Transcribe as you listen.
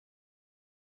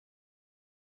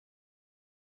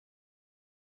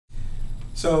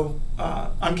So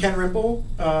I'm Ken Rimple,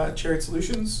 Chariot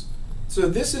Solutions. So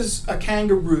this is a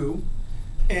kangaroo,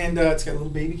 and it's got a little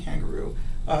baby kangaroo.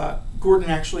 Gordon,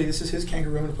 actually, this is his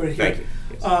kangaroo. I'm going to put it here. Thank you.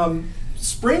 Yes.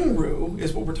 Spring Roo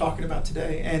is what we're talking about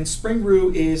today, and Spring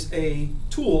Roo is a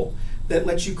tool that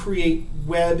lets you create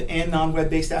web and non-web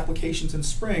based applications in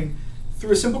Spring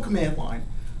through a simple command line,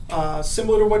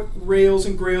 similar to what Rails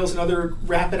and Grails and other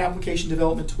rapid application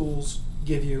development tools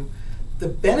give you. The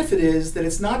benefit is that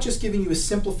it's not just giving you a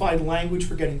simplified language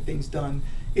for getting things done,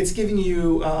 it's giving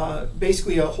you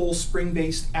basically a whole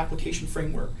Spring-based application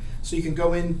framework. So you can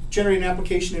go in, generate an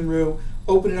application in Roo,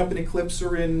 open it up in Eclipse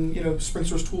or in Spring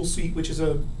Source Tool Suite, which is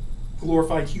a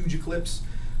glorified huge Eclipse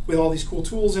with all these cool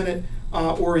tools in it,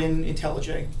 or in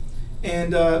IntelliJ.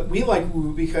 And we like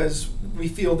Roo because we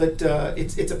feel that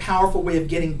it's a powerful way of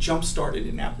getting jump-started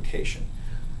in an application.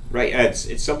 Right,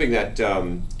 it's something that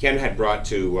Ken had brought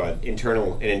to an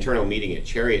internal meeting at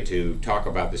Chariot to talk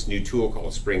about this new tool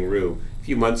called Spring Roo a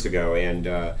few months ago, and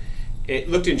it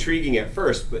looked intriguing at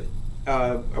first, but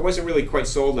I wasn't really quite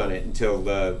sold on it until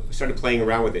I started playing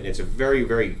around with it. And it's a very,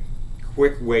 very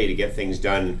quick way to get things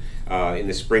done in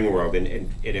the Spring world, and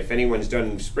if anyone's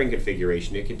done Spring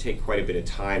configuration, it can take quite a bit of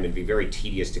time and be very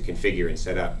tedious to configure and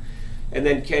set up. And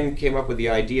then Ken came up with the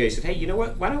idea. He said, hey, you know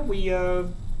what, why don't we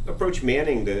approach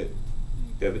Manning, the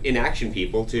in-action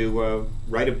people, to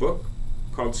write a book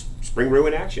called Spring Roo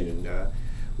in Action, and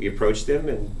we approached them,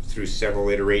 and through several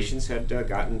iterations had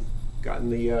gotten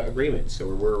the agreement. So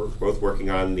we're both working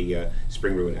on the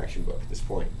Spring Roo in Action book at this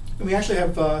point. And we actually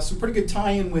have some pretty good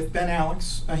tie-in with Ben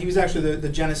Alex. He was actually the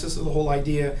genesis of the whole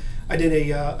idea. I did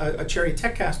a Chariot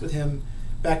TechCast with him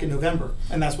back in November,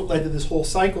 and that's what led to this whole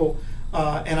cycle.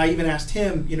 And I even asked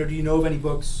him, do you know of any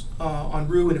books on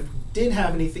Roo? And if we did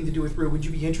have anything to do with Roo, would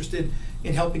you be interested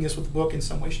in helping us with the book in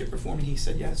some way, shape, or form? And he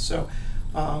said yes. So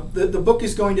the book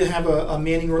is going to have a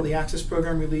Manning Early Access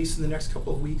Program release in the next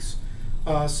couple of weeks.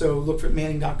 So look for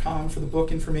Manning.com for the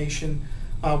book information.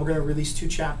 We're going to release 2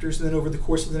 chapters, and then over the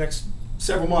course of the next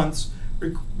several months,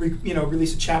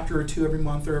 release a chapter or 2 every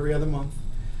month or every other month.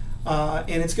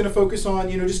 And it's going to focus on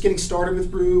just getting started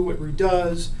with Roo, what Roo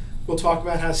does. We'll talk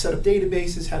about how to set up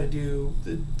databases, how to do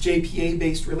the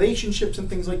JPA-based relationships and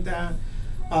things like that.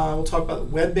 We'll talk about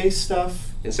web-based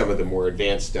stuff. And some of the more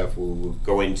advanced stuff we'll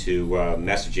go into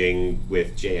messaging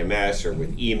with JMS or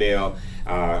with email.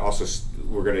 Also,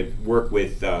 we're going to work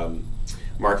with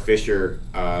Mark Fisher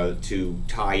to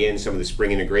tie in some of the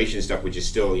Spring integration stuff, which is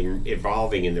still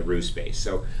evolving in the Roo space.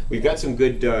 So we've got some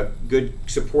good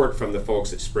support from the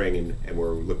folks at Spring, and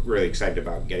we're really excited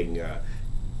about getting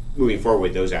moving forward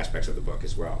with those aspects of the book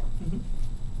as well. Mm-hmm.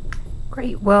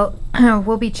 Great. Well,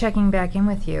 we'll be checking back in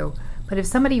with you. But if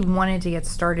somebody wanted to get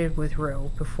started with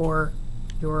Roo before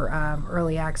your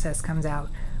early access comes out,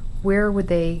 where would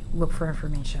they look for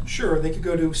information? Sure, they could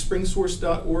go to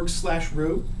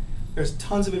springsource.org/Roo. There's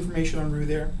tons of information on Roo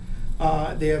there.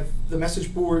 They have the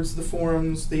message boards, the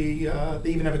forums, they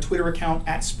even have a Twitter account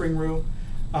at Spring Roo.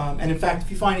 And in fact,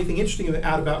 if you find anything interesting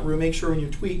out about Roo, make sure in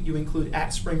your tweet you include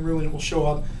at Spring Roo, and it will show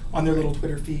up on their little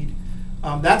Twitter feed.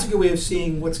 That's a good way of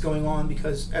seeing what's going on,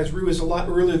 because as Roo is a lot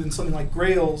earlier than something like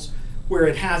Grails, where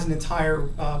it has an entire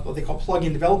what they call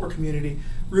plug-in developer community,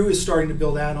 Roo is starting to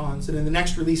build add-ons, and in the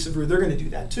next release of Roo, they're going to do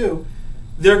that too.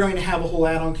 They're going to have a whole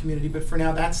add-on community, but for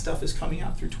now, that stuff is coming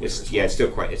out through Twitter. Yeah, it's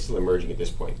still emerging at this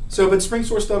point. So, but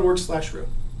springsource.org/Roo.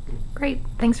 Great.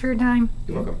 Thanks for your time.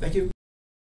 You're welcome. Thank you.